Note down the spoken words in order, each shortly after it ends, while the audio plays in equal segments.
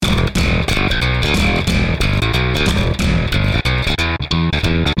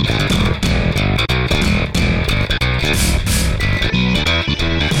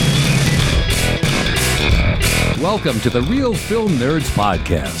Welcome to the Real Film Nerds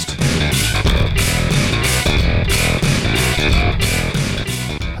Podcast.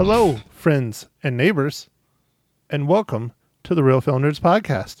 Hello, friends and neighbors, and welcome to the Real Film Nerds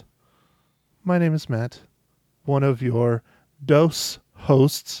Podcast. My name is Matt, one of your DOS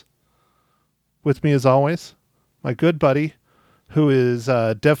hosts. With me, as always, my good buddy, who is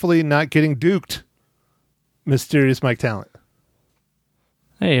definitely not getting duked, Mysterious Mike Talent.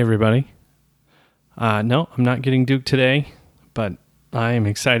 Hey, everybody. No, I'm not getting duked today, but I am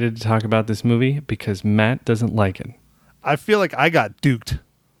excited to talk about this movie because Matt doesn't like it. I feel like I got duked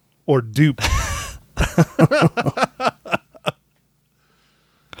or duped.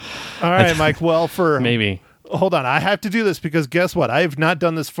 All right, Mike. Well, maybe. Hold on. I have to do this because guess what? I have not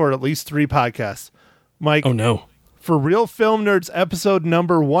done this for at least 3 podcasts. Mike. Oh, no. For Real Film Nerds episode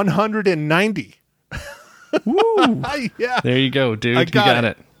number 190. Woo! Yeah. There you go, dude. You got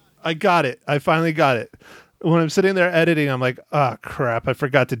it. I got it. I finally got it. When I'm sitting there editing, I'm like, oh, crap. I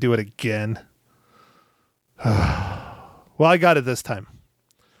forgot to do it again. Well, I got it this time.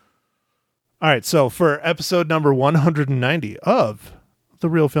 All right. So for episode number 190 of the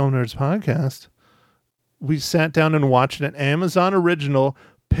Real Film Nerds podcast, we sat down and watched an Amazon original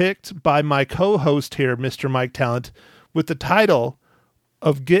picked by my co-host here, Mr. Mike Talent, with the title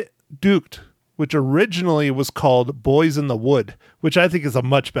of Get Duked, which originally was called Boys in the Wood, which I think is a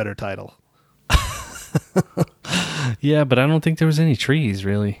much better title. Yeah, but I don't think there was any trees,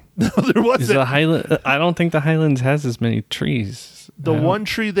 really. No, there wasn't. I don't think the Highlands has as many trees. The one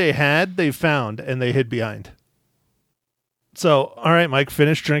tree they had, they found, and they hid behind. So, all right, Mike,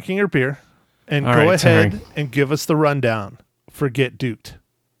 finish drinking your beer, and all go right, ahead sorry. and give us the rundown for Get Duked.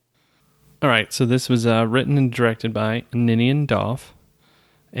 All right, so this was written and directed by Ninian Doff,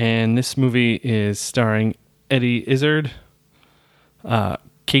 and this movie is starring Eddie Izzard,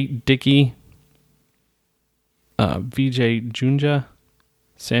 Kate Dickey, Vijay Junja,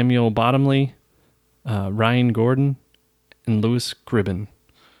 Samuel Bottomley, Ryan Gordon, and Louis Gribben.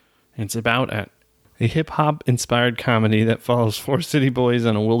 And it's about a hip-hop inspired comedy that follows 4 city boys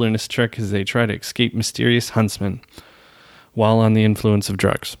on a wilderness trek as they try to escape mysterious huntsmen while on the influence of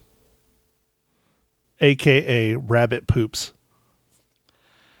drugs. AKA Rabbit Poops.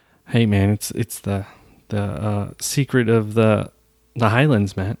 Hey man, it's the secret of the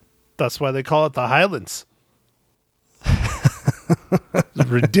Highlands, Matt. That's why they call it the Highlands. It's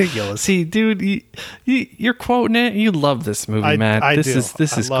ridiculous. See, dude, you're quoting it. You love this movie, Matt. This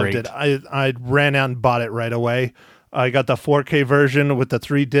is loved great. It. I ran out and bought it right away. I got the 4K version with the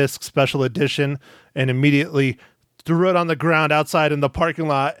 3-disc special edition and immediately threw it on the ground outside in the parking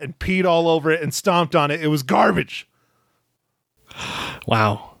lot and peed all over it and stomped on it. It was garbage.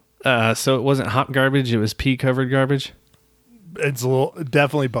 Wow. So it wasn't hot garbage. It was pee covered garbage. It's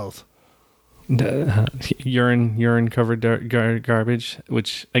definitely both. Urine covered garbage,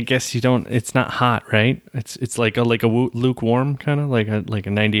 which I guess you don't. It's not hot, right? It's like a lukewarm kind of like a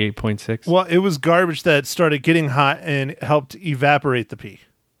 98.6. Well, it was garbage that started getting hot and helped evaporate the pee.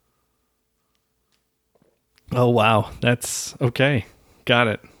 Oh wow, that's okay. Got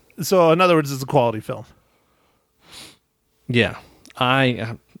it. So in other words, it's a quality film. Yeah,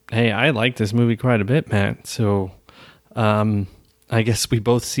 I like this movie quite a bit, Matt. So, I guess we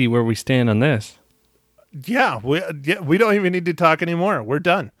both see where we stand on this. Yeah, we don't even need to talk anymore. We're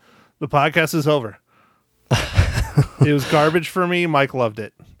done. The podcast is over. It was garbage for me. Mike loved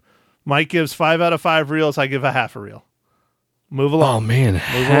it. Mike gives 5 out of 5 reels. I give a half a reel. Move along. Oh man,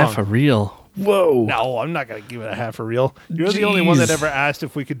 half a reel. Whoa. No, I'm not going to give it a half a reel. You're the only one that ever asked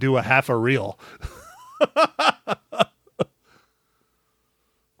if we could do a half a reel.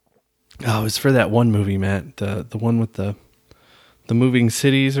 Oh, it's for that one movie, Matt. The one with the moving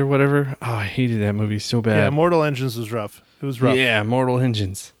cities or whatever. Oh, I hated that movie so bad. Yeah, Mortal Engines was rough. It was rough. Yeah, Mortal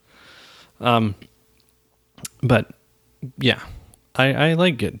Engines. But yeah, I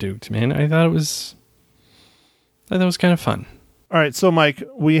like Get Duked, man. I thought it was kind of fun. All right, so Mike,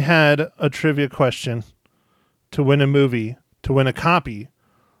 we had a trivia question to win a movie, to win a copy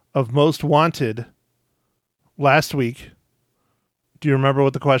of Most Wanted last week. Do you remember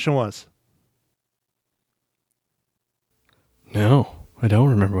what the question was? No, I don't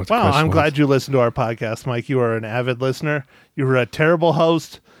remember what the question was. Wow, I'm glad you listened to our podcast, Mike. You are an avid listener. You were a terrible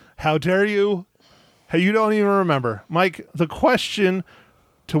host. How dare you? Hey, you don't even remember. Mike, the question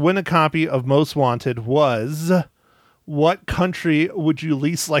to win a copy of Most Wanted was, what country would you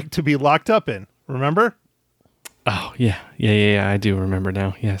least like to be locked up in? Remember? Oh, yeah. I do remember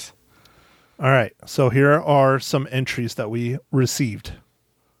now, yes. All right, so here are some entries that we received.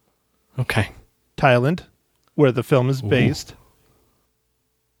 Okay. Thailand, where the film is based.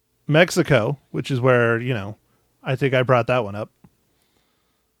 Mexico, which is where, I think I brought that one up.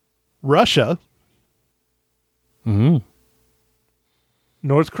 Russia. Mm-hmm.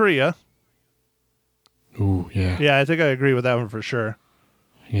 North Korea. Ooh, yeah. Yeah, I think I agree with that one for sure.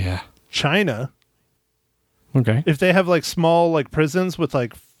 Yeah. China. Okay. If they have like small like prisons with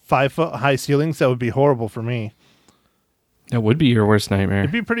like 5-foot high ceilings, that would be horrible for me. That would be your worst nightmare.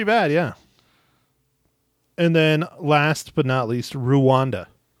 It'd be pretty bad, yeah. And then last but not least, Rwanda.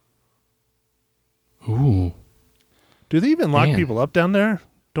 Ooh. Do they even lock Man. people up down there?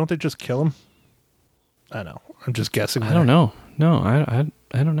 Don't they just kill them? I know. I'm just guessing. I don't know. No,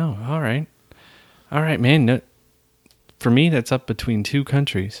 I don't know. All right. All right, man. No, for me, that's up between two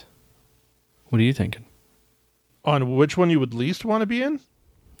countries. What are you thinking? On which one you would least want to be in?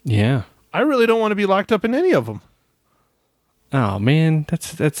 Yeah. I really don't want to be locked up in any of them. Oh, man.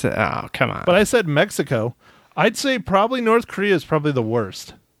 That's oh, come on. But I said Mexico. I'd say probably North Korea is probably the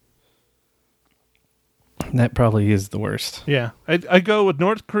worst. That probably is the worst. Yeah. I go with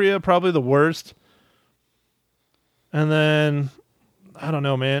North Korea, probably the worst. And then, I don't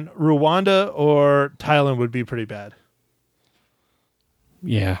know, man. Rwanda or Thailand would be pretty bad.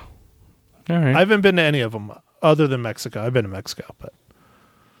 Yeah. All right. I haven't been to any of them other than Mexico. I've been to Mexico, but.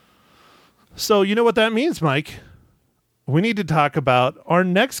 So, you know what that means, Mike? We need to talk about our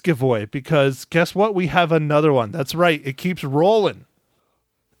next giveaway because guess what? We have another one. That's right. It keeps rolling.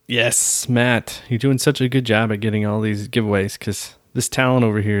 Yes, Matt. You're doing such a good job at getting all these giveaways because this talent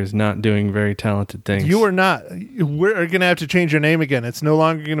over here is not doing very talented things. You are not. We're going to have to change your name again. It's no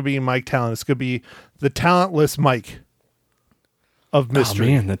longer going to be Mike Talent. It's going to be the Talentless Mike of Mystery.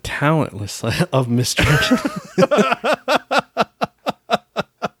 Oh, man. The talentless of mystery.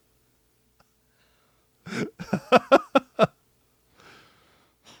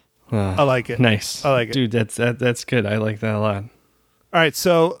 I like it. Nice. I like it. Dude, that's good. I like that a lot. All right,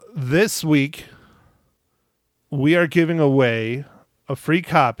 so this week we are giving away a free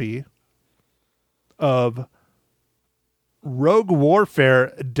copy of Rogue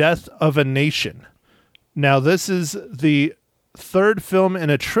Warfare: Death of a Nation. Now, this is the third film in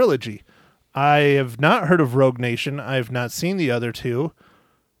a trilogy. I have not heard of Rogue Nation. I have not seen the other two.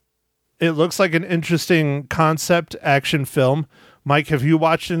 It looks like an interesting concept action film. Mike, have you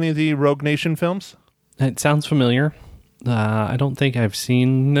watched any of the Rogue Nation films? It sounds familiar. I don't think I've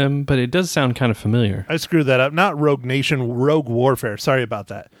seen them, but it does sound kind of familiar. I screwed that up. Not Rogue Nation, Rogue Warfare. Sorry about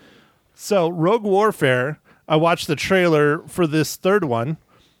that. So, Rogue Warfare, I watched the trailer for this third one.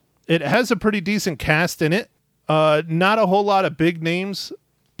 It has a pretty decent cast in it. Not a whole lot of big names,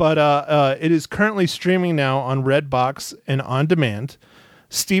 but it is currently streaming now on Redbox and on demand.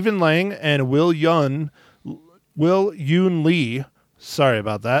 Stephen Lang and Will Yoon Lee, sorry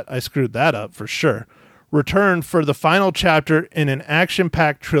about that. I screwed that up for sure. Return for the final chapter in an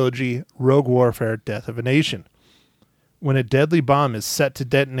action-packed trilogy, Rogue Warfare: Death of a Nation. When a deadly bomb is set to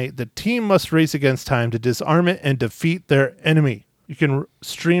detonate, the team must race against time to disarm it and defeat their enemy. You can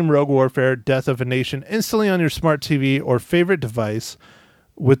stream Rogue Warfare: Death of a Nation instantly on your smart TV or favorite device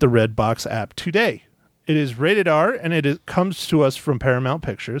with the Redbox app today. It is rated R, and it comes to us from Paramount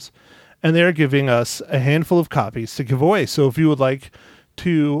Pictures, and they are giving us a handful of copies to give away. So if you would like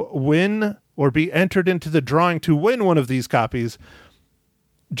to win or be entered into the drawing to win one of these copies,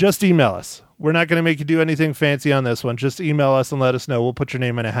 just email us. We're not going to make you do anything fancy on this one. Just email us and let us know. We'll put your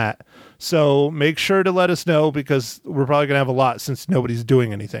name in a hat. So make sure to let us know because we're probably going to have a lot since nobody's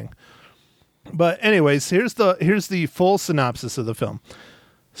doing anything. But anyways, here's the full synopsis of the film.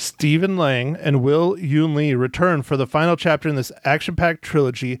 Stephen Lang and Will Yoon Lee return for the final chapter in this action-packed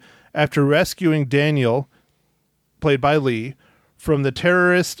trilogy after rescuing Daniel, played by Lee, from the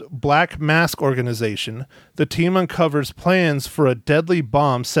terrorist Black Mask organization. The team uncovers plans for a deadly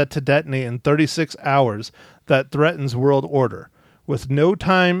bomb set to detonate in 36 hours that threatens world order. With no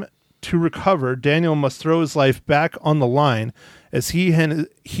time to recover, Daniel must throw his life back on the line as he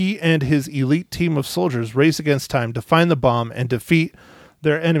and his elite team of soldiers race against time to find the bomb and defeat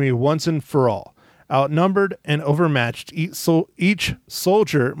their enemy once and for all. Outnumbered and overmatched, each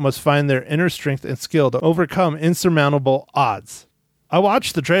soldier must find their inner strength and skill to overcome insurmountable odds. I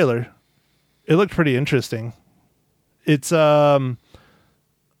watched the trailer. It looked pretty interesting. It's the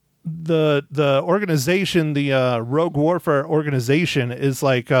organization, the Rogue Warfare organization is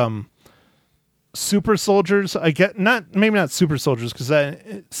like super soldiers. I get maybe not super soldiers because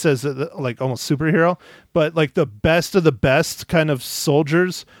it says like almost superhero, but like the best of the best kind of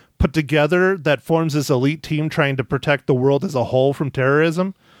soldiers put together that forms this elite team trying to protect the world as a whole from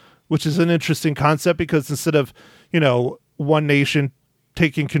terrorism, which is an interesting concept because instead of, one nation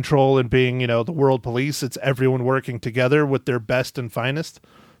taking control and being, the world police, it's everyone working together with their best and finest.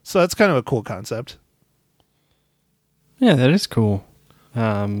 So that's kind of a cool concept. Yeah, that is cool.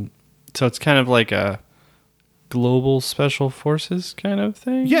 So it's kind of like a global special forces kind of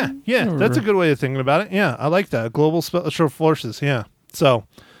thing? Yeah, Or- that's a good way of thinking about it. Yeah, I like that. Global Special Forces, yeah. So,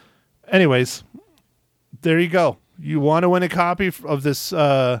 anyways, there you go. You want to win a copy of this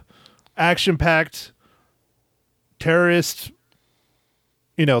action-packed terrorist,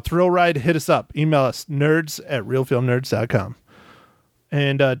 thrill ride, hit us up. Email us, nerds@realfilmnerds.com.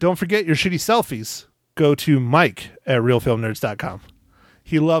 And don't forget your shitty selfies. Go to Mike@realfilmnerds.com.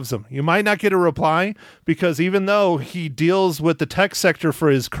 He loves them. You might not get a reply because even though he deals with the tech sector for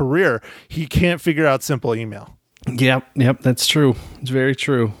his career, he can't figure out simple email. Yep, that's true. It's very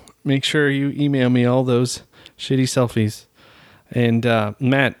true. Make sure you email me all those shitty selfies. And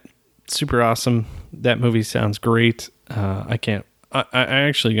Matt, super awesome. That movie sounds great. I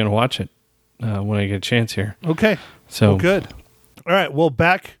actually going to watch it when I get a chance here. Okay. So well, good. All right. Well,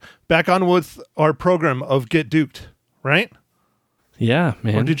 back on with our program of Get Duked, right? Yeah,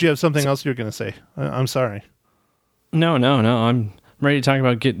 man. Or did you have something else you were going to say? I'm sorry. No. I'm ready to talk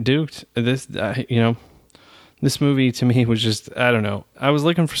about Get Duked. This movie to me was just, I don't know. I was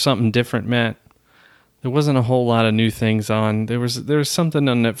looking for something different, Matt. There wasn't a whole lot of new things on. There was something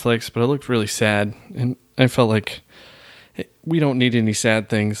on Netflix, but it looked really sad. And I felt like we don't need any sad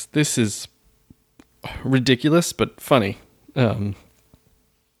things. This is ridiculous, but funny. So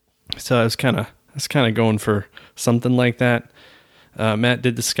I was kind of going for something like that. Matt,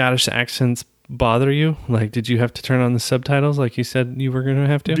 did the Scottish accents bother you? Like, did you have to turn on the subtitles like you said you were going to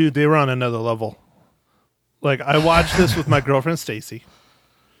have to? Dude, they were on another level. Like, I watched this with my girlfriend, Stacy,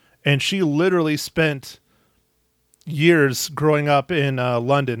 and she literally spent years growing up in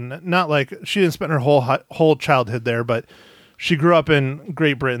London. Not like she didn't spend her whole childhood there, but she grew up in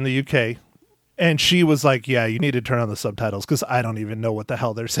Great Britain, the UK, and she was like, yeah, you need to turn on the subtitles because I don't even know what the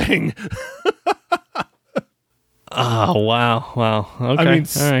hell they're saying. Oh, wow. Okay. I mean,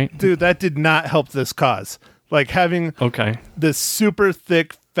 all right. dude, that did not help this cause. Like, having this super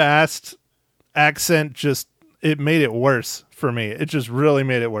thick, fast accent it made it worse for me. It just really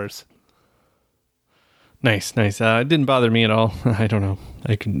made it worse. Nice. It didn't bother me at all. I don't know.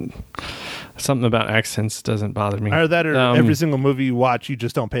 Something about accents doesn't bother me. Or every single movie you watch, you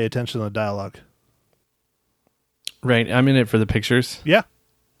just don't pay attention to the dialogue. Right. I'm in it for the pictures. Yeah,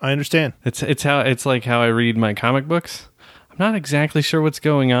 I understand. It's like how I read my comic books. I'm not exactly sure what's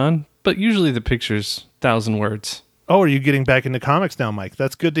going on, but usually the pictures, 1,000 words. Oh, are you getting back into comics now, Mike?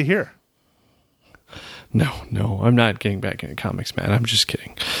 That's good to hear. No, I'm not getting back into comics, man. I'm just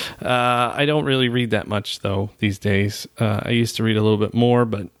kidding. I don't really read that much, though, these days. I used to read a little bit more,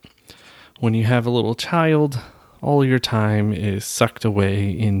 but when you have a little child, all your time is sucked away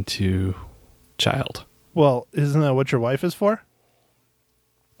into child. Well, isn't that what your wife is for?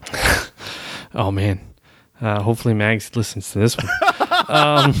 Oh, man. Hopefully Mags listens to this one.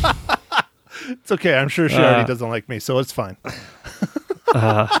 It's okay. I'm sure she already doesn't like me, so it's fine.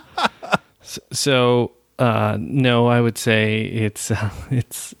 No, I would say it's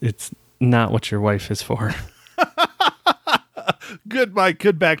not what your wife is for. Good, Mike.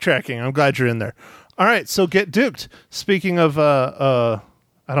 Good backtracking. I'm glad you're in there. All right, so Get Duked. Speaking of, I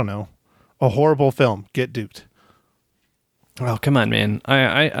don't know, a horrible film, Get Duked. Oh, come on, man.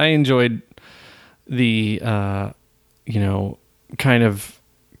 I enjoyed the, kind of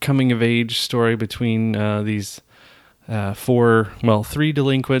coming of age story between these three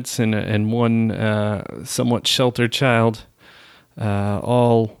delinquents and one somewhat sheltered child,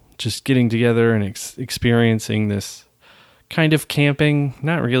 all just getting together and experiencing this kind of camping,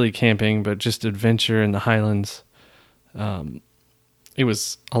 not really camping, but just adventure in the Highlands. It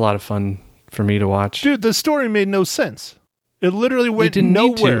was a lot of fun for me to watch. Dude, the story made no sense. It literally went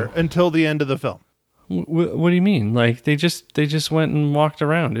nowhere until the end of the film. What do you mean? Like they just went and walked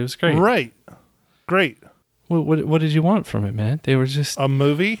around. It was great. Right. Great. What did you want from it, man? They were just a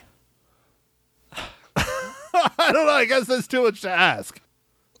movie. I don't know. I guess that's too much to ask.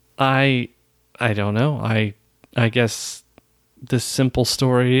 I don't know. I guess this simple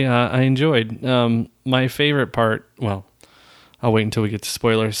story I enjoyed. My favorite part. Well, I'll wait until we get to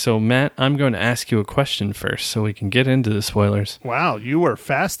spoilers. So, Matt, I'm going to ask you a question first, so we can get into the spoilers. Wow, you were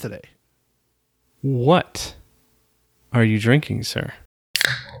fast today. What are you drinking, sir?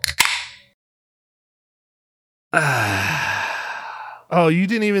 Oh, you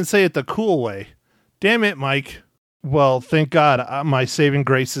didn't even say it the cool way. Damn it, Mike. Well, thank God my saving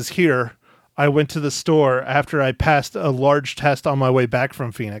grace is here. I went to the store after I passed a large test on my way back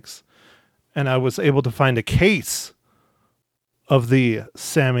from Phoenix, and I was able to find a case of the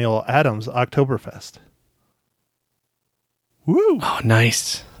Samuel Adams Oktoberfest. Woo! Oh,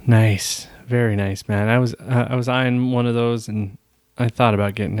 nice. Very nice, man. I was eyeing one of those, and I thought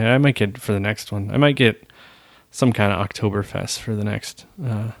about getting it. I might get it for the next one. I might get some kind of Oktoberfest for the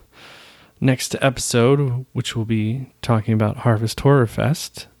next episode, which will be talking about Harvest Horror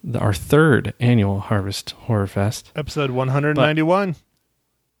Fest, our third annual Harvest Horror Fest. Episode 191.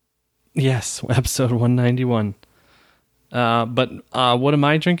 Yes, episode 191. But what am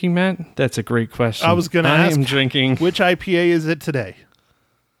I drinking, Matt? That's a great question. I was going to ask, am drinking, which IPA is it today?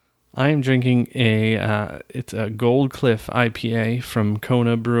 I am drinking it's a Gold Cliff IPA from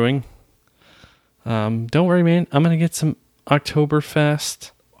Kona Brewing. Don't worry, man. I'm going to get some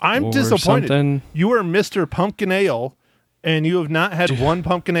Oktoberfest. I'm disappointed. Something. You are Mr. Pumpkin Ale, and you have not had one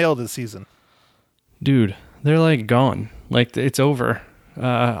pumpkin ale this season. Dude, they're like gone. Like it's over.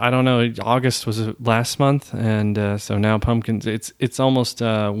 I don't know. August was last month, and so now pumpkins. It's almost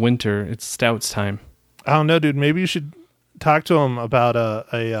winter. It's stouts time. I don't know, dude. Maybe you should talk to him about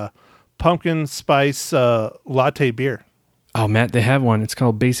a pumpkin spice latte beer. Oh, Matt, they have one. It's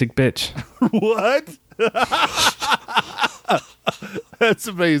called Basic Bitch. What? That's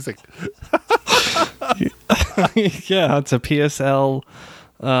amazing. Yeah, it's a PSL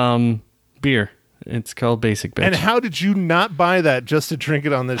beer. It's called Basic Bitch. And how did you not buy that just to drink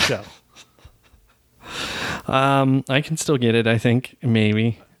it on this show? I can still get it, I think.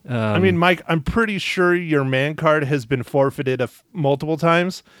 Maybe. I mean, Mike, I'm pretty sure your man card has been forfeited multiple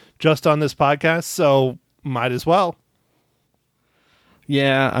times just on this podcast, so might as well.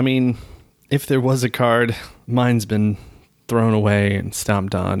 Yeah, I mean, if there was a card, mine's been thrown away and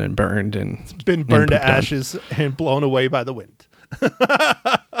stomped on and burned. It's been burned to ashes and blown away by the wind.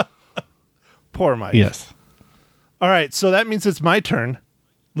 Poor Mike. Yes. All right, so that means it's my turn.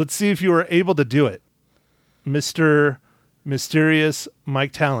 Let's see if you were able to do it. Mr. Mysterious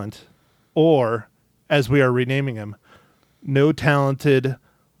Mike Talent, or, as we are renaming him, No Talented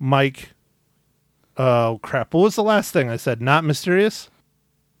Mike. Oh, crap. What was the last thing I said? Not mysterious?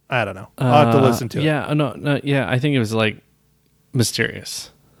 I don't know. I'll have to listen to it. Yeah, no, yeah, I think it was like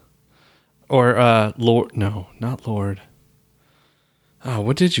mysterious. Or Lord. No, not Lord. Oh,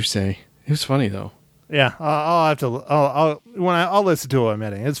 what did you say? It was funny, though. Yeah, I'll have to. I'll listen to what I'm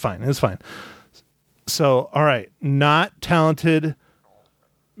editing. It's fine. It's fine. So, all right, Not Talented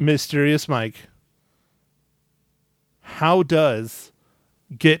Mysterious Mike. How does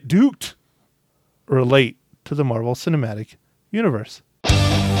Get Duked relate to the Marvel Cinematic Universe?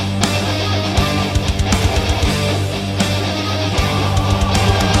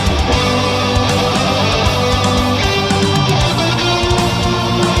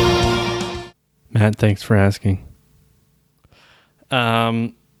 Matt, thanks for asking.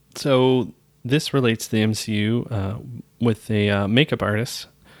 So this relates to the MCU with a makeup artist.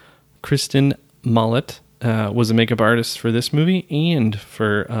 Kristen Mollett was a makeup artist for this movie and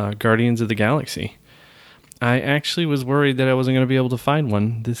for Guardians of the Galaxy. I actually was worried that I wasn't going to be able to find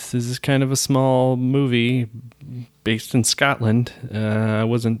one. This is kind of a small movie based in Scotland. I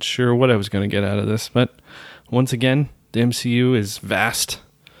wasn't sure what I was going to get out of this, but once again, the MCU is vast.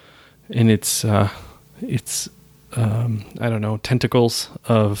 And it's I don't know, tentacles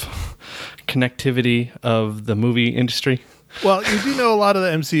of connectivity of the movie industry. Well, you do know a lot of the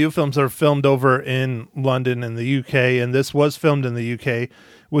MCU films are filmed over in London and the UK, and this was filmed in the UK. It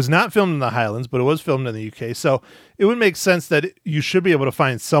was not filmed in the Highlands, but it was filmed in the UK. So it would make sense that you should be able to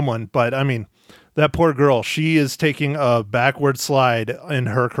find someone. But, I mean, that poor girl, she is taking a backward slide in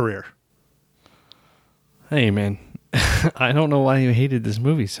her career. Hey, man. I don't know why you hated this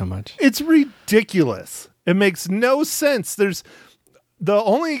movie so much. It's ridiculous. It makes no sense. There's the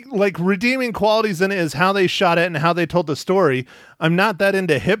only redeeming qualities in it is how they shot it and how they told the story. I'm not that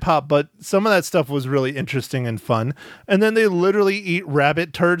into hip hop, but some of that stuff was really interesting and fun. And then they literally eat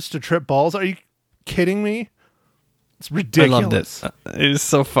rabbit turds to trip balls. Are you kidding me? It's ridiculous. I loved it. It was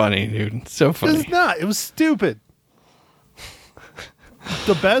so funny, dude. So funny. It's not. It was stupid.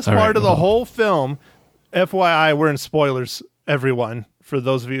 The best part of the whole film, FYI, we're in spoilers, everyone, for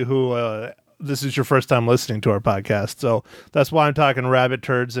those of you who this is your first time listening to our podcast. So that's why I'm talking rabbit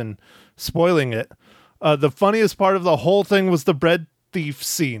turds and spoiling it. The funniest part of the whole thing was the bread thief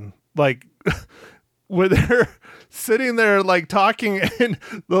scene. Like, where they're sitting there, talking, and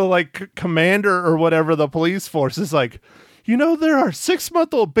the, commander or whatever, the police force is like, you know, there are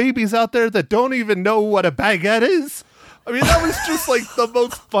 6-month-old babies out there that don't even know what a baguette is. I mean, that was just, the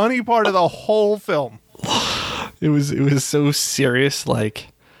most funny part of the whole film. It was so serious,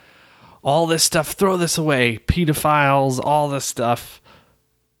 all this stuff, throw this away, pedophiles, all this stuff.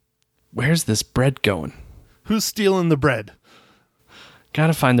 Where's this bread going? Who's stealing the bread?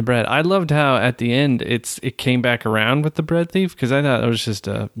 Gotta find the bread. I loved how at the end it came back around with the bread thief, because I thought it was just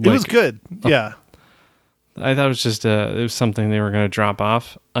It was good. Yeah. I thought it was just it was something they were going to drop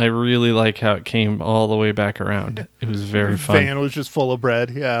off. I really like how it came all the way back around. It was very fun. Van was just full of bread.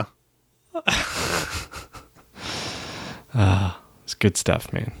 Yeah. It's good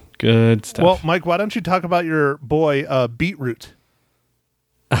stuff, man. Good stuff. Well, Mike, why don't you talk about your boy Beetroot?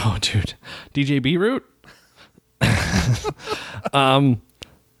 Oh, dude, DJ Beetroot.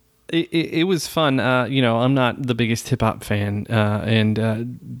 It was fun. I'm not the biggest hip hop fan, and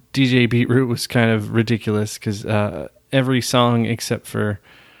DJ Beetroot was kind of ridiculous because every song except for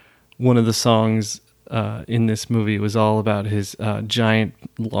one of the songs in this movie was all about his giant,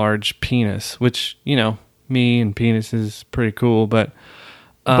 large penis, which, me and penis is pretty cool, but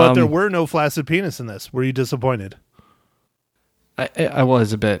there were no flaccid penis in this. Were you disappointed? I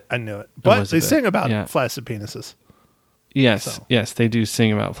was a bit. I knew it. But they sing about flaccid penises. Yes, yes, they do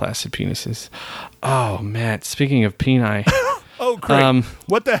sing about flaccid penises. Oh, Matt, speaking of peni. Oh, great.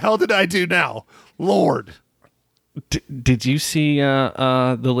 What the hell did I do now? Lord. Did you see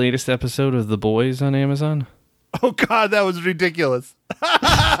the latest episode of The Boys on Amazon? Oh, God, that was ridiculous.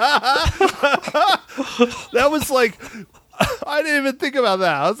 That was like, I didn't even think about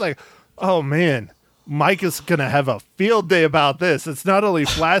that. I was like, oh, man. Mike is going to have a field day about this. It's not only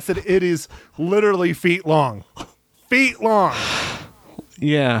flaccid, it is literally feet long. Feet long.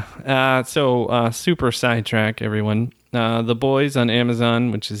 Yeah. So super sidetrack, everyone. The Boys on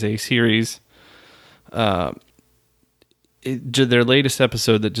Amazon, which is a series. Their latest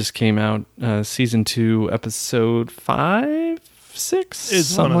episode that just came out, season 2, episode 5, 6, is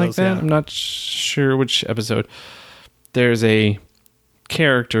something like those, that. yeah. I'm not sure which episode. There's a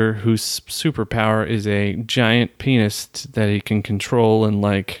character whose superpower is a giant penis that he can control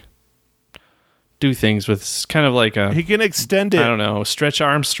and do things with. It's kind of like he can extend it. I don't know, Stretch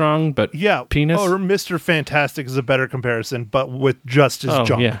Armstrong, but penis. Or Mr. Fantastic is a better comparison, but with just his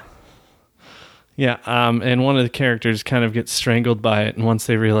junk. Yeah. And one of the characters kind of gets strangled by it, and once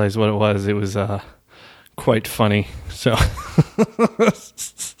they realized what it was quite funny. So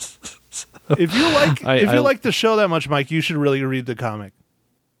if you like the show that much, Mike, you should really read the comic.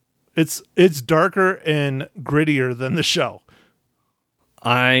 It's darker and grittier than the show.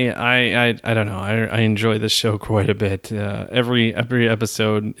 I don't know. I enjoy this show quite a bit. Every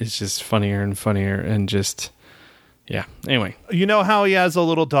episode is just funnier and funnier, and just Anyway, you know how he has a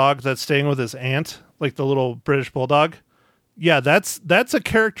little dog that's staying with his aunt, like the little British bulldog? Yeah, that's a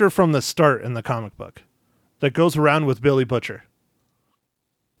character from the start in the comic book that goes around with Billy Butcher.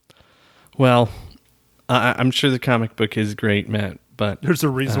 Well, I'm sure the comic book is great, Matt, but there's a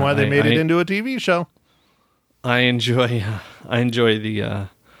reason why they made it into a TV show. I enjoy the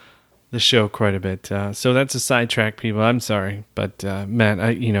show quite a bit. So that's a sidetrack, people. I'm sorry, but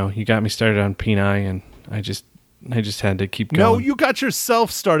Matt, you got me started on peni, and I just had to keep going. No, you got yourself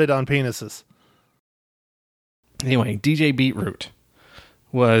started on penises. Anyway, DJ Beetroot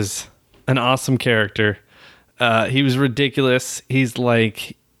was an awesome character. He was ridiculous. He's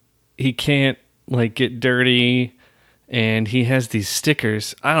he can't get dirty, and he has these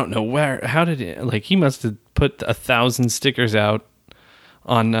stickers. I don't know how did it, he must have put 1,000 stickers out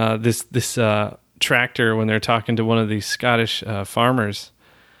on this tractor when they're talking to one of these Scottish farmers.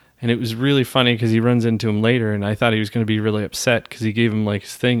 And it was really funny because he runs into him later, and I thought he was going to be really upset because he gave him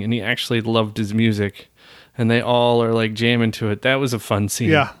his thing, and he actually loved his music, and they all are jamming to it. That was a fun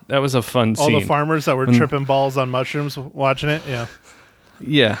scene. Yeah, that was a fun scene. All the farmers that were tripping balls on mushrooms watching it.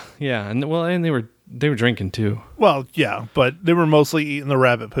 Yeah, and they were drinking too. Well, yeah, but they were mostly eating the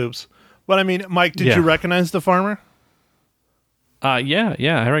rabbit poops. But I mean, Mike, did you recognize the farmer? Yeah,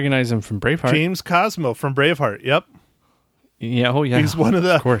 I recognize him from Braveheart. James Cosmo from Braveheart. Yep. Yeah, oh yeah. He's one of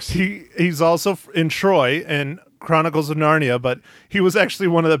the. Of course. He's also in Troy and Chronicles of Narnia, but he was actually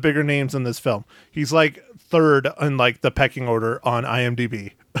one of the bigger names in this film. He's third in the pecking order on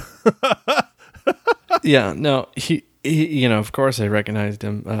IMDb. Yeah, no, he of course I recognized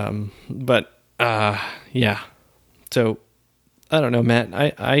him. But yeah. So I don't know, Matt.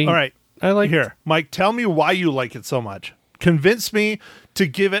 All right. I like here, Mike. Tell me why you like it so much. Convince me to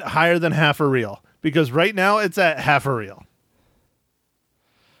give it higher than half a reel, because right now it's at half a reel.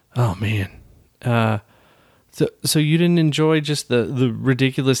 Oh man. So you didn't enjoy just the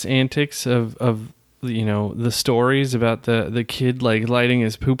ridiculous antics of the stories about the kid lighting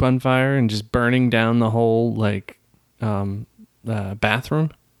his poop on fire and just burning down the whole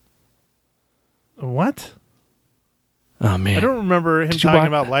bathroom? What? Oh man. I don't remember him talking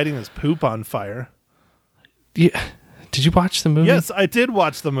about lighting his poop on fire. Yeah. Did you watch the movie? Yes, I did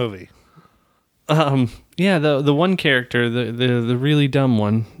watch the movie. Yeah, the one character, the really dumb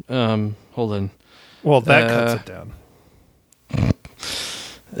one. Hold on. Well, that cuts it down.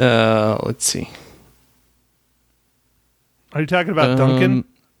 Let's see. Are you talking about Duncan?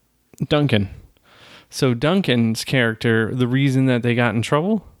 Duncan. So Duncan's character, the reason that they got in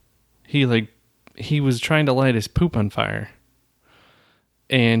trouble, he was trying to light his poop on fire.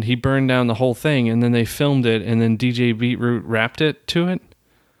 And he burned down the whole thing, and then they filmed it, and then DJ Beetroot rapped it to it.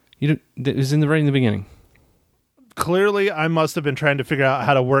 It was right in the beginning. Clearly, I must have been trying to figure out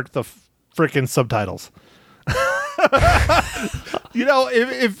how to work the freaking subtitles.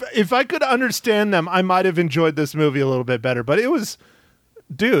 If I could understand them, I might have enjoyed this movie a little bit better. But it was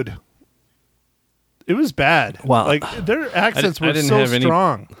bad. Wow. Like, their accents were so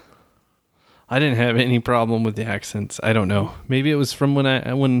strong. I didn't have any problem with the accents. I don't know. Maybe it was from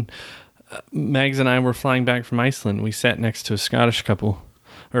when Mags and I were flying back from Iceland. We sat next to a Scottish couple,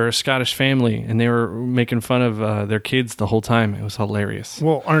 or a Scottish family, and they were making fun of their kids the whole time. It was hilarious.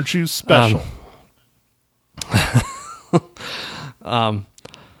 Well, aren't you special?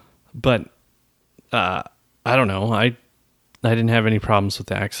 But I don't know. I didn't have any problems with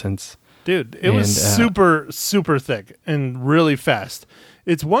the accents. Dude, it was super, super thick and really fast.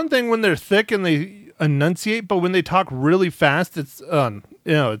 It's one thing when they're thick and they enunciate, but when they talk really fast, it's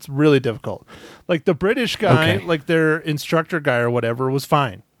it's really difficult. Like the British guy, like their instructor guy or whatever, was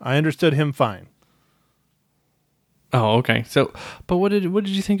fine. I understood him fine. Oh, okay. So, but what did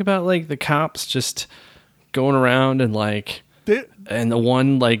you think about like the cops just going around and like, and the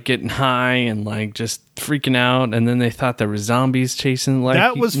one like getting high and like just freaking out, and then they thought there were zombies chasing. Like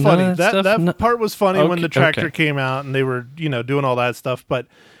that was funny. That part was funny when the tractor okay. came out and they were doing all that stuff. But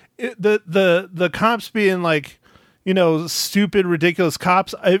the cops being like stupid, ridiculous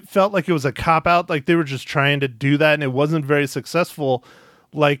cops, I felt like it was a cop out. Like they were just trying to do that, and it wasn't very successful.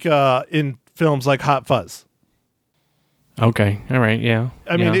 Like in films like Hot Fuzz. Okay. All right. Yeah.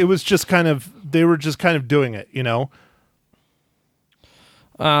 I mean, it was just they were just kind of doing it,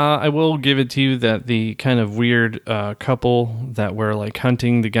 I will give it to you that the kind of weird couple that were like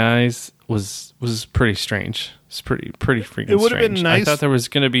hunting the guys was pretty strange. It's pretty freaking strange. It would have been nice. I thought there was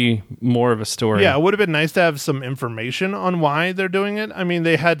going to be more of a story. Yeah, it would have been nice to have some information on why they're doing it. I mean,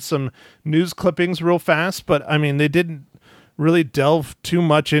 they had some news clippings real fast, but I mean, they didn't really delve too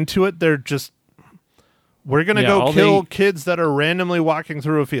much into it. They're just, we're going to go kill kids that are randomly walking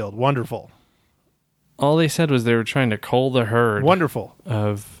through a field. Wonderful. All they said was they were trying to cull the herd. Wonderful.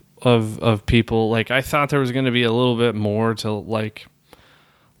 Of people. Like, I thought there was going to be a little bit more to like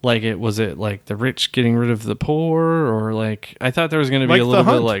it like the rich getting rid of the poor, or like I thought there was going to be a little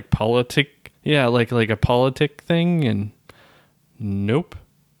bit like politic. Yeah, like a politic thing, and nope.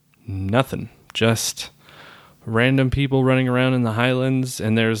 Nothing. Just random people running around in the Highlands,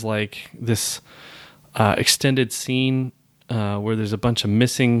 and there's like this extended scene where there's a bunch of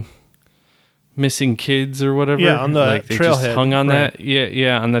missing kids or whatever. Yeah, on the like they trailhead. Just hung on that.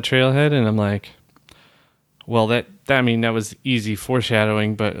 Yeah, on the trailhead, and I'm like, well, that was easy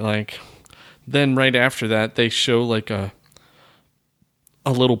foreshadowing, but like then right after that they show like a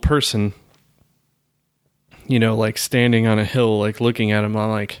little person, like standing on a hill, like looking at him. I'm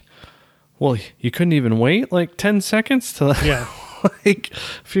like, well, you couldn't even wait like 10 seconds to like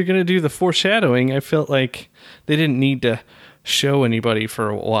if you're gonna do the foreshadowing. I felt like they didn't need to show anybody for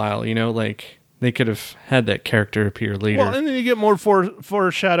a while, like they could have had that character appear later. Well, and then you get more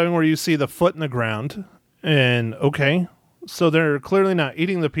foreshadowing where you see the foot in the ground, and so they're clearly not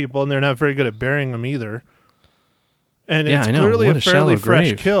eating the people, and they're not very good at burying them either. And it's clearly a fairly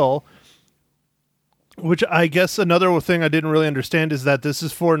fresh kill, which I guess another thing I didn't really understand is that this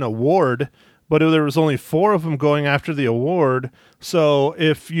is for an award, but there was only 4 of them going after the award. So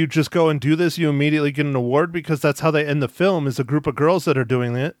if you just go and do this, you immediately get an award, because that's how they end the film, is a group of girls that are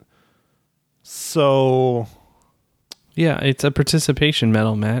doing it. So yeah, it's a participation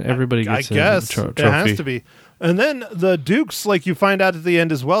medal, Matt. Everybody gets a trophy. It has to be. And then the Dukes, like you find out at the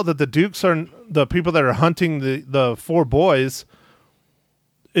end as well, that the Dukes are the people that are hunting the 4 boys.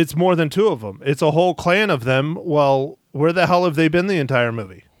 It's more than 2 of them. It's a whole clan of them. Well, where the hell have they been the entire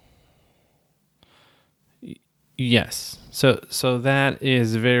movie? Yes. So that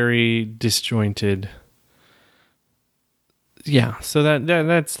is very disjointed. Yeah. So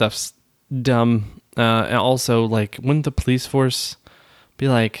that stuff's dumb. And also, like, wouldn't the police force be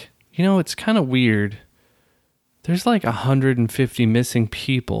like, it's kind of weird. There's like 150 missing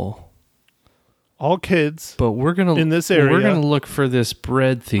people, all kids, but in this area we're gonna look for this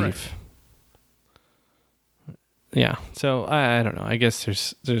bread thief. yeah. So I don't know. I guess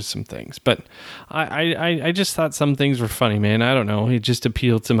there's some things, but I just thought some things were funny, man. I don't know. It just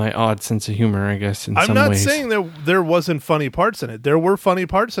appealed to my odd sense of humor, I guess. In some ways, I'm not saying there wasn't funny parts in it. There were funny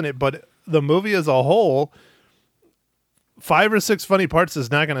parts in it, but the movie as a whole, 5 or 6 funny parts is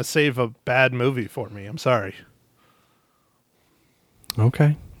not going to save a bad movie for me. I'm sorry.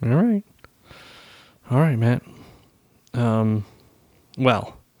 Okay. All right, Matt.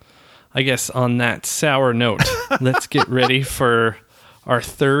 Well, I guess on that sour note, let's get ready for our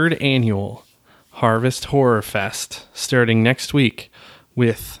 3rd annual Harvest Horror Fest, starting next week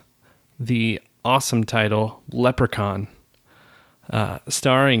with the awesome title Leprechaun,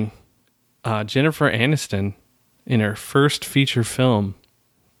 starring Jennifer Aniston in her first feature film.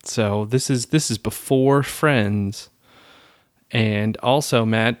 So this is before Friends. And also,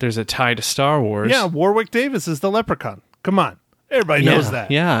 Matt, there's a tie to Star Wars. Yeah, Warwick Davis is the Leprechaun. Come on. Everybody knows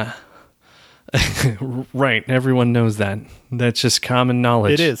that. Yeah. Right. Everyone knows that. That's just common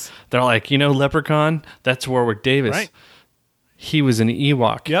knowledge. It is. They're like, Leprechaun? That's Warwick Davis. Right. He was an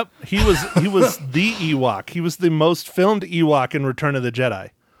Ewok. Yep. He was the Ewok. He was the most filmed Ewok in Return of the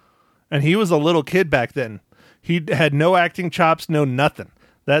Jedi. And he was a little kid back then. He had no acting chops, no nothing.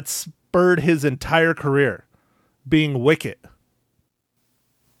 That spurred his entire career, being Wicket.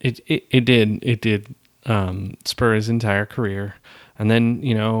 It did spur his entire career. And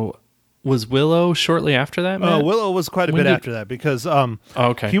then, was Willow shortly after that, Matt? Willow was quite a bit after that because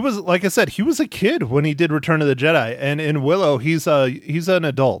okay. He was, like I said, he was a kid when he did Return of the Jedi. And in Willow, he's an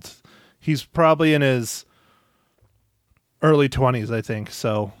adult. He's probably in his early 20s, I think.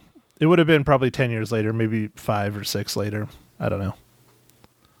 So it would have been probably 10 years later, maybe 5 or 6 later. I don't know.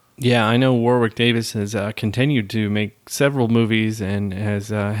 Yeah, I know Warwick Davis has continued to make several movies and has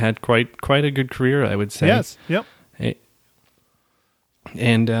had quite a good career, I would say. Yes. Yep.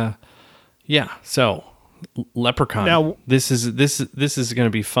 And so Leprechaun. Now, this is going to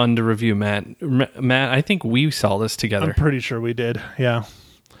be fun to review, Matt. Matt, I think we saw this together. I'm pretty sure we did. Yeah.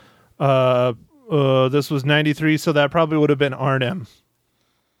 This was 93, so that probably would have been R&M.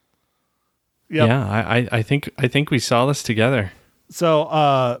 Yep. Yeah, I think we saw this together.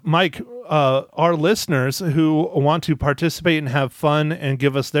 So, Mike, our listeners who want to participate and have fun and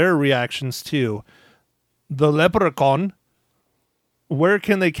give us their reactions to The Leprechaun, where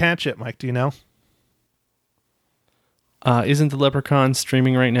can they catch it, Mike? Do you know? Isn't The Leprechaun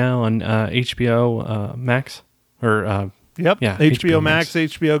streaming right now on HBO Max? Or Yep. Yeah, HBO Max,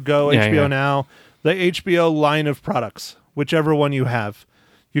 HBO Go, HBO Now, the HBO line of products, whichever one you have.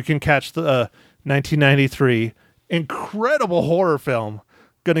 You can catch the 1993 incredible horror film.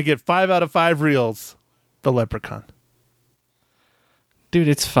 Gonna get 5 out of 5 reels. The Leprechaun. Dude,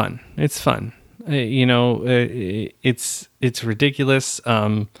 it's fun. It's fun. It's ridiculous.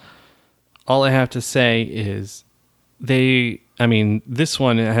 All I have to say is this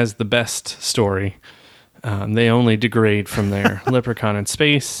one has the best story. They only degrade from there. Leprechaun in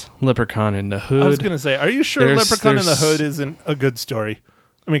Space, Leprechaun in the Hood. I was gonna say, are you sure Leprechaun in the Hood isn't a good story?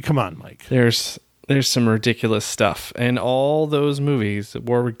 I mean, come on, Mike. There's some ridiculous stuff, and all those movies that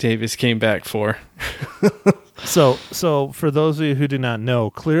Warwick Davis came back for. So for those of you who do not know,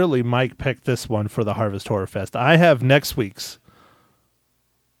 clearly Mike picked this one for the Harvest Horror Fest. I have next week's.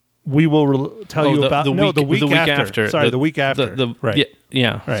 We will tell you about the week after. Sorry, the week after. Right.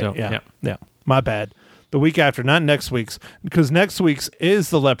 Yeah. Right. So, yeah. My bad. The week after, not next week's, because next week's is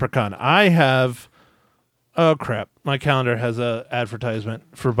the Leprechaun. I have. Oh crap! My calendar has a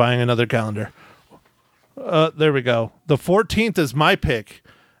advertisement for buying another calendar. There we go. The 14th is my pick,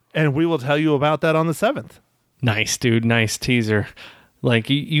 and we will tell you about that on the 7th. Nice, dude. Nice teaser. Like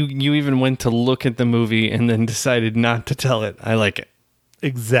you even went to look at the movie and then decided not to tell it. I like it.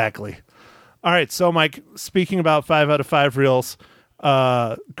 Exactly. All right. So, Mike, speaking about 5 out of 5 reels,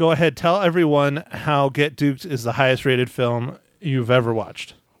 go ahead. Tell everyone how Get Duked is the highest rated film you've ever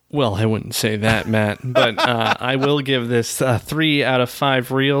watched. Well, I wouldn't say that, Matt, but I will give this 3 out of 5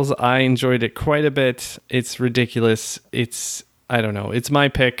 reels. I enjoyed it quite a bit. It's ridiculous. I don't know. It's my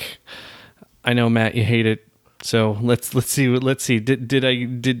pick. I know, Matt, you hate it. So let's see.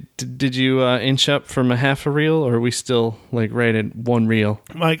 Did you inch up from a half a reel, or are we still like right at 1 reel?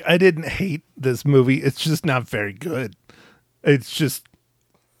 Mike, I didn't hate this movie. It's just not very good. It's just,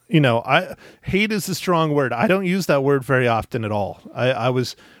 hate is a strong word. I don't use that word very often at all. I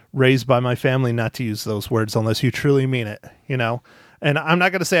was raised by my family not to use those words unless you truly mean it, And I'm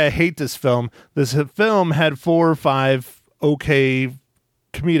not going to say I hate this film. This film had 4 or 5 okay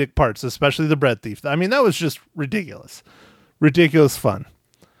comedic parts, especially the bread thief. I mean, that was just ridiculous fun.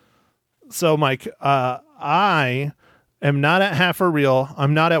 So, Mike, I am not at half a reel.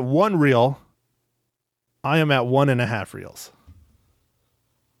 I'm not at 1 reel. I am at 1.5 reels.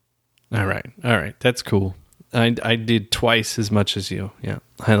 All right. That's cool. I did twice as much as you. Yeah,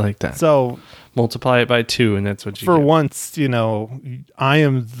 I like that. So multiply it by 2, and that's what you for get. once, I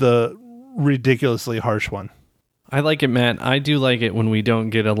am the ridiculously harsh one. I like it, Matt. I do like it when we don't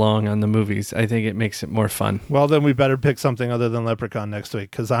get along on the movies. I think it makes it more fun. Well, then we better pick something other than Leprechaun next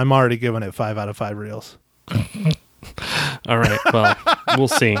week, because I'm already giving it 5 out of 5 reels. All right. Well, we'll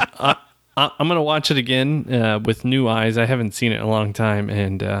see. I'm going to watch it again with new eyes. I haven't seen it in a long time,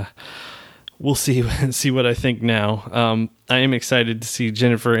 and we'll see what I think now. I am excited to see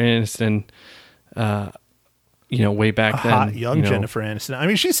Jennifer Aniston, way back then. Hot young Jennifer Aniston. I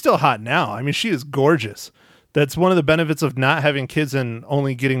mean, she's still hot now. I mean, she is gorgeous. That's one of the benefits of not having kids and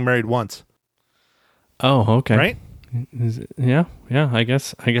only getting married once. Oh, okay. Right? Yeah, I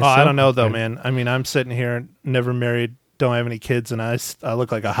guess. Oh, so. I don't know, though, man. I mean, I'm sitting here, never married, don't have any kids, and I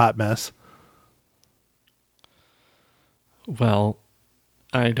look like a hot mess. Well,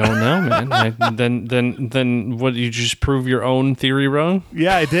 I don't know, man. Then what, you just prove your own theory wrong?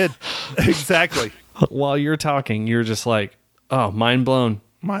 Yeah, I did. Exactly. While you're talking, you're just like, oh, mind blown.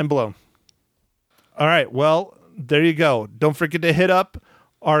 Mind blown. All right, well, there you go. Don't forget to hit up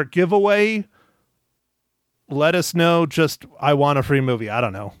our giveaway. Let us know. Just, I want a free movie. I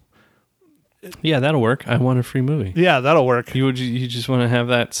don't know. Yeah, that'll work. I want a free movie. Yeah, that'll work. You just want to have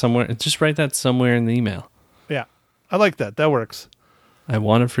that somewhere. Just write that somewhere in the email. Yeah, I like that. That works. I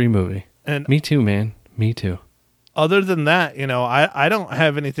want a free movie. And me too, man. Me too. Other than that, I don't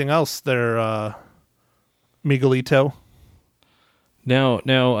have anything else there, Miguelito. Now,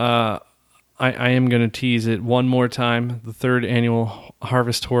 I am going to tease it one more time. The 3rd annual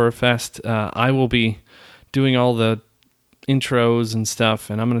Harvest Horror Fest. I will be doing all the intros and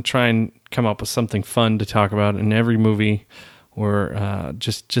stuff, and I'm going to try and come up with something fun to talk about in every movie, or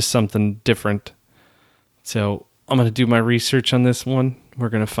just something different. So I'm going to do my research on this one. We're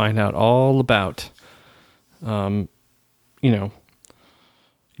going to find out all about, your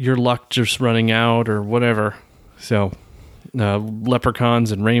luck just running out or whatever. So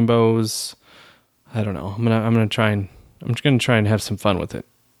leprechauns and rainbows. I don't know. I'm going to try and have some fun with it.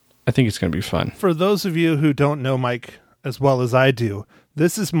 I think it's going to be fun. For those of you who don't know Mike as well as I do,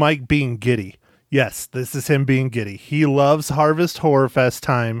 this is Mike being giddy. Yes, this is him being giddy. He loves Harvest Horror Fest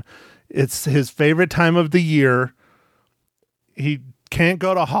time. It's his favorite time of the year. He can't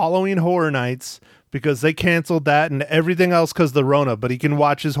go to Halloween Horror Nights because they canceled that and everything else because of the Rona, but he can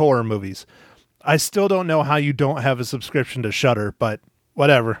watch his horror movies. I still don't know how you don't have a subscription to Shudder, but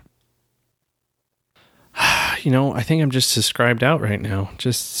whatever. I think I'm just subscribed out right now.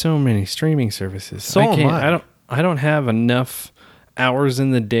 Just so many streaming services. I don't have enough hours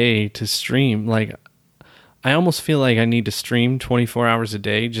in the day to stream. Like, I almost feel like I need to stream 24 hours a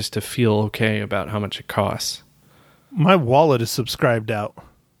day just to feel okay about how much it costs. My wallet is subscribed out.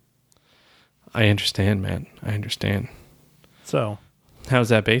 I understand, man. I understand. So, how's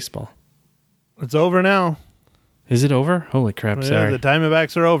that baseball? It's over now. Is it over? Holy crap! Yeah, sorry. The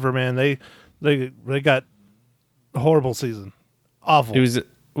Diamondbacks are over, man. They got a horrible season. Awful.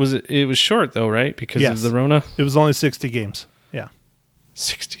 It was short though, right? Because of the Rona. It was only 60 games. Yeah.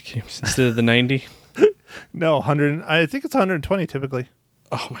 60 games instead of the 90. No, 100. I think it's 120 typically.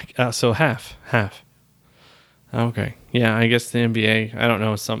 Oh my god! So half. Okay. Yeah, I guess the NBA. I don't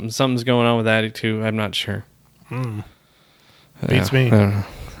know. Something's going on with that too. I'm not sure. Beats me. I don't know.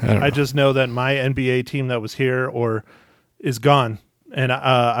 I just know that my NBA team that was here or is gone, and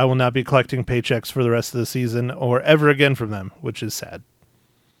I will not be collecting paychecks for the rest of the season or ever again from them, which is sad.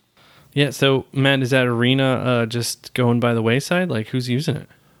 Yeah. So, Matt, is that arena just going by the wayside? Like, who's using it?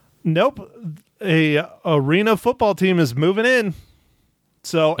 Nope. A arena football team is moving in.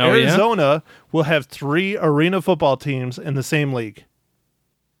 So Arizona will have 3 arena football teams in the same league.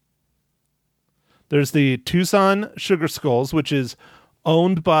 There's the Tucson Sugar Skulls, which is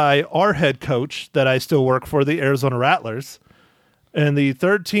owned by our head coach that I still work for, the Arizona Rattlers. And the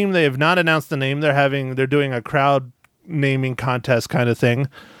third team, they have not announced the name. They're doing a crowd naming contest kind of thing,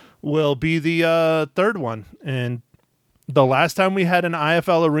 will be the third one. And the last time we had an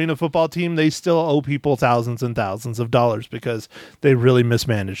IFL arena football team, they still owe people thousands and thousands of dollars because they really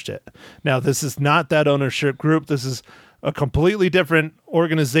mismanaged it. Now, this is not that ownership group. This is a completely different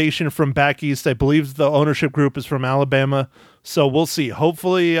organization from back east. I believe the ownership group is from Alabama. So we'll see.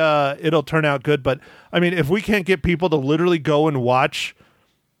 Hopefully it'll turn out good. But, I mean, if we can't get people to literally go and watch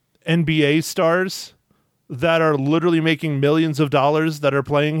NBA stars that are literally making millions of dollars that are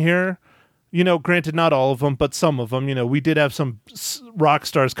playing here, granted, not all of them, but some of them, we did have some rock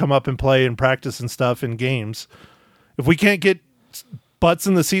stars come up and play and practice and stuff in games. If we can't get butts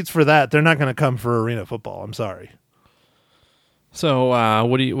in the seats for that. They're not going to come for arena football. I'm sorry. So,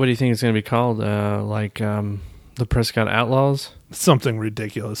 what do you think it's going to be called? The Prescott Outlaws? Something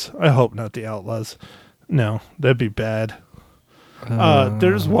ridiculous. I hope not the Outlaws. No, that'd be bad.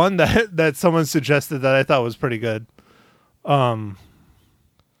 There's one that someone suggested that I thought was pretty good. What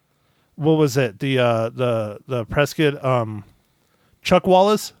was it? The Prescott Chuck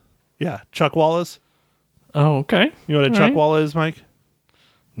Wallace? Yeah, Chuck Wallace. Oh, okay. You know what a Chuck Wallace is, Mike?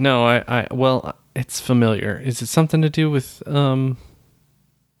 No, well, it's familiar. Is it something to do with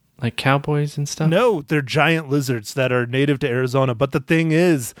like cowboys and stuff? No, they're giant lizards that are native to Arizona. But the thing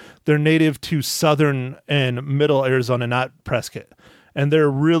is, they're native to southern and middle Arizona, not Prescott. And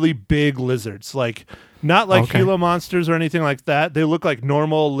they're really big lizards, not like Gila monsters or anything like that. They look like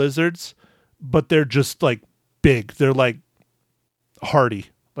normal lizards, but they're just like big. They're like hardy.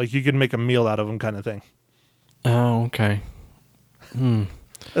 Like you can make a meal out of them, kind of thing. Oh, okay.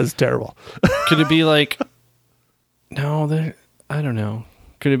 That's terrible. Could it be like? No, I don't know.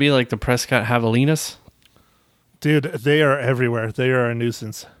 Could it be like the Prescott Javelinas? Dude, they are everywhere. They are a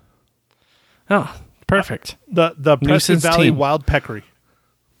nuisance. Oh, perfect. The Prescott Nuisance Valley team. Wild Peccary.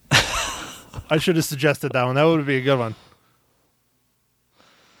 I should have suggested that one. That would be a good one.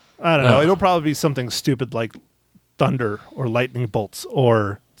 I don't know. It'll probably be something stupid like thunder or lightning bolts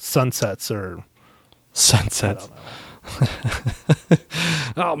or sunsets or sunsets.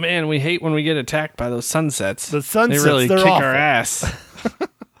 Oh man, we hate when we get attacked by those sunsets. The sunsets, they really they're kick awful. our ass.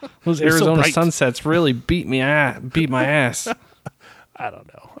 Those They're so Arizona bright. sunsets really beat my ass. I don't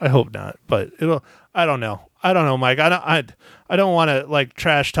know. I hope not, but I don't know. I don't know, Mike. I don't want to like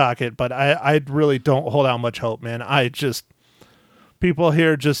trash talk it, but I really don't hold out much hope, man. People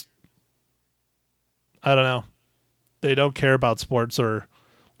here just, I don't know. They don't care about sports or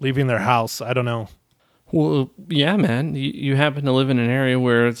leaving their house. I don't know. Well, yeah, man. You happen to live in an area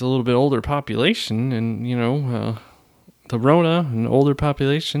where it's a little bit older population, and the Rona, an older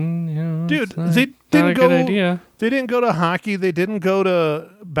population. Dude, it's they not didn't a go. good idea. They didn't go to hockey. They didn't go to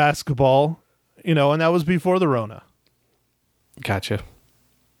basketball. And that was before the Rona. Gotcha.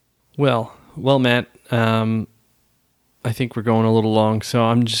 Well, Matt. I think we're going a little long, so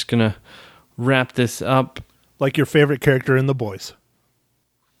I'm just gonna wrap this up. Like your favorite character in The Boys.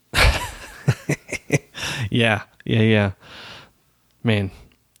 Yeah. Man,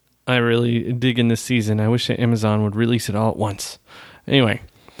 I really dig in this season. I wish that Amazon would release it all at once. Anyway.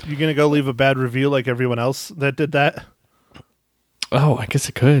 You gonna go leave a bad review like everyone else that did that? Oh, I guess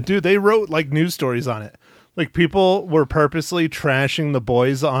it could. Dude, they wrote like news stories on it. Like people were purposely trashing The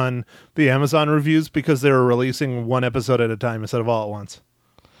Boys on the Amazon reviews because they were releasing one episode at a time instead of all at once.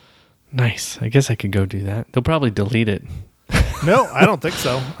 Nice. I guess I could go do that. They'll probably delete it. No, I don't think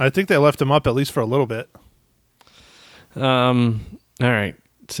so. I think they left them up at least for a little bit. All right.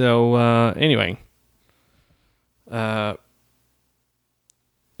 So, anyway, make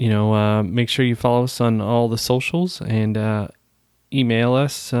sure you follow us on all the socials and, email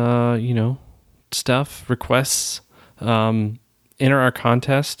us, stuff, requests, enter our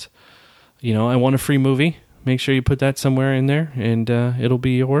contest. I want a free movie. Make sure you put that somewhere in there and, it'll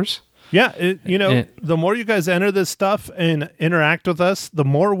be yours. Yeah, the more you guys enter this stuff and interact with us, the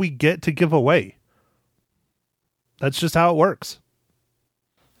more we get to give away. That's just how it works.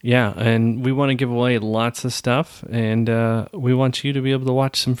 Yeah, and we want to give away lots of stuff, and we want you to be able to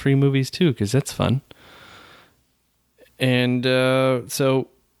watch some free movies too, because that's fun. And so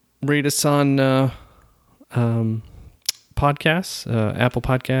rate us on podcasts, Apple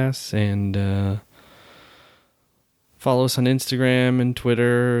Podcasts, and follow us on Instagram and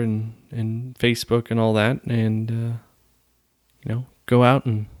Twitter and Facebook and all that. And, go out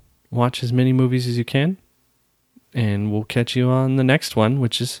and watch as many movies as you can. And we'll catch you on the next one,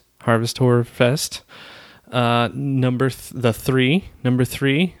 which is Harvest Horror Fest, number 3,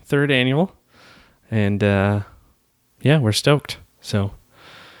 third annual. And, we're stoked. So,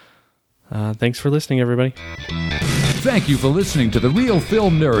 thanks for listening, everybody. Thank you for listening to The Real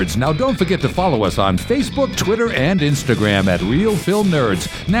Film Nerds. Now, don't forget to follow us on Facebook, Twitter, and Instagram at Real Film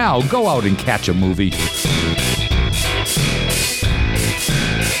Nerds. Now, go out and catch a movie.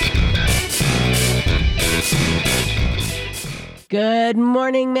 Good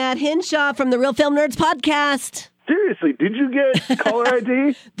morning, Matt Hinshaw from the Real Film Nerds podcast. Seriously, did you get caller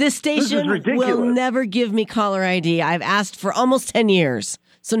ID? This station will never give me caller ID. I've asked for almost 10 years.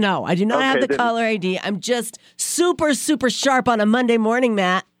 So no, I do not have the caller ID. I'm just super, super sharp on a Monday morning,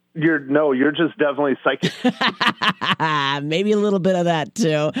 Matt. You're just definitely psychic. Maybe a little bit of that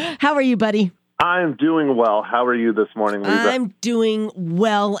too. How are you, buddy? I'm doing well. How are you this morning, Lisa? I'm doing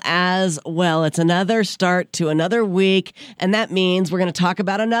well as well. It's another start to another week, and that means we're going to talk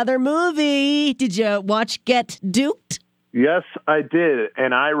about another movie. Did you watch Get Duked? Yes, I did,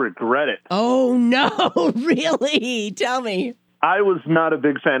 and I regret it. Oh, no, really? Tell me. I was not a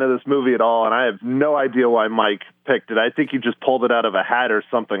big fan of this movie at all, and I have no idea why Mike picked it. I think he just pulled it out of a hat or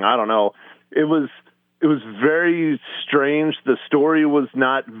something. I don't know. It was very strange. The story was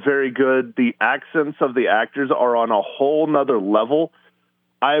not very good. The accents of the actors are on a whole nother level.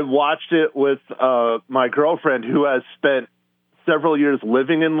 I watched it with my girlfriend, who has spent several years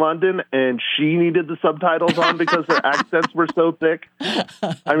living in London, and she needed the subtitles on because their accents were so thick.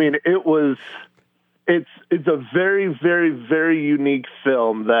 I mean, it's a very, very, very unique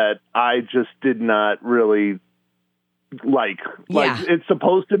film that I just did not really like. Yeah. Like, it's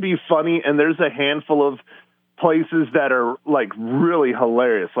supposed to be funny, and there's a handful of places that are like really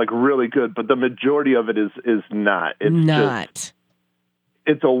hilarious, like really good, but the majority of it is not. It's not.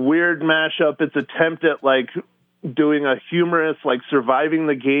 It's a weird mashup. It's attempt at like doing a humorous, like Surviving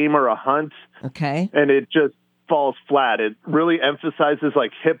the Game or a Hunt. Okay. And it just falls flat. It really emphasizes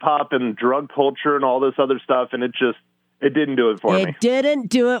like hip hop and drug culture and all this other stuff, and it didn't do it for me. It didn't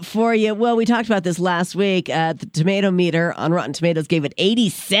do it for you. Well, we talked about this last week. The tomato meter on Rotten Tomatoes gave it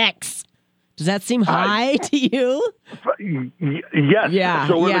 86. Does that seem high to you? Yes. Yeah.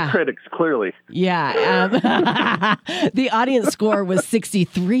 So were the critics, clearly. Yeah. The audience score was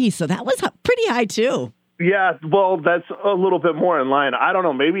 63, so that was pretty high too. Yeah. Well, that's a little bit more in line. I don't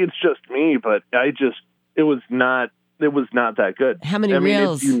know. Maybe it's just me, but it was not that good. How many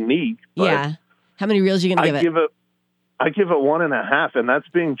reels? It's unique. Yeah. How many reels are you going to give it? I give it 1.5, and that's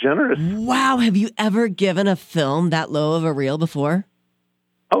being generous. Wow. Have you ever given a film that low of a reel before?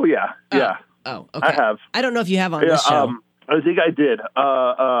 Oh, yeah. Yeah. Oh, okay. I have. I don't know if you have on this show. I think I did.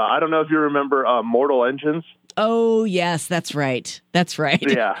 I don't know if you remember Mortal Engines. Oh, yes, that's right. That's right.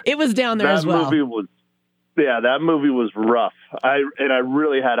 Yeah. It was down there as well. That movie was rough. I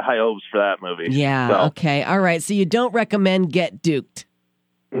really had high hopes for that movie. Yeah, so. Okay. All right. So you don't recommend Get Duked?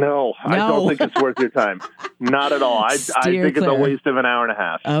 No, I don't think it's worth your time. Not at all. I think it's a waste of an hour and a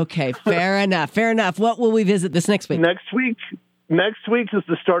half. Okay, fair enough. Fair enough. What will we visit this next week? Next week is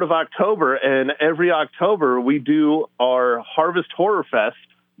the start of October, and every October we do our Harvest Horror Fest,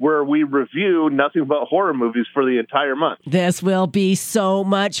 where we review nothing but horror movies for the entire month. This will be so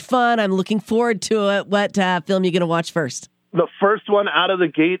much fun. I'm looking forward to it. What film are you going to watch first? The first one out of the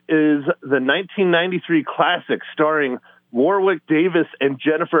gate is the 1993 classic starring Warwick Davis and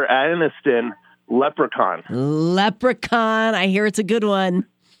Jennifer Aniston, Leprechaun. Leprechaun. I hear it's a good one.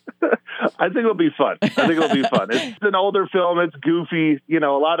 I think it'll be fun. It's an older film. It's goofy. You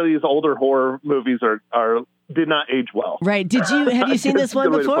know, a lot of these older horror movies did not age well. Right. Have you seen this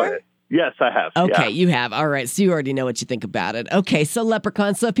one before? Yes, I have. Okay, yeah. You have. All right. So you already know what you think about it. Okay. So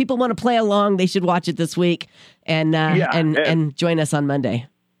Leprechaun. So if people want to play along, they should watch it this week and join us on Monday.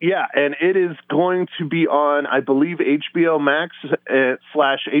 Yeah. And it is going to be on, I believe, HBO Max /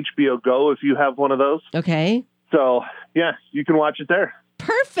 HBO Go if you have one of those. Okay. So yeah, you can watch it there.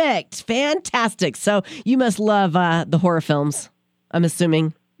 Perfect. Fantastic. So you must love the horror films, I'm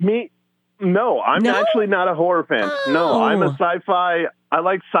assuming. Me? No, I'm actually not a horror fan. Oh. No, I'm a sci-fi. I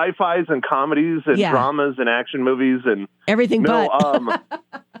like sci-fis and comedies and dramas and action movies and everything. Yeah.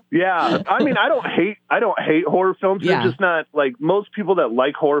 I mean, I don't hate horror films. Yeah. They're just not like most people that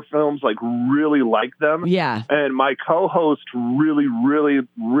like horror films like really like them. Yeah. And my co-host really, really,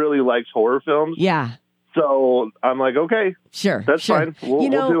 really likes horror films. Yeah. So I'm like, okay, sure, that's fine. We'll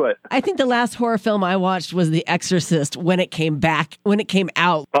do it. I think the last horror film I watched was The Exorcist when it came out.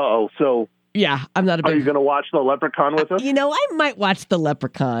 Uh-oh. So yeah, I'm not a big... Are you going to watch The Leprechaun with us? You know, I might watch The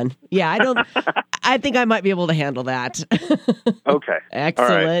Leprechaun. Yeah, I think I might be able to handle that. Okay.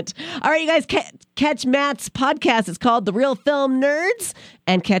 Excellent. All right, you guys, catch Matt's podcast. It's called The Real Film Nerds.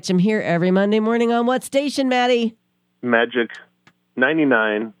 And catch him here every Monday morning on what station, Maddie? Magic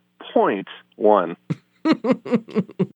 99.1.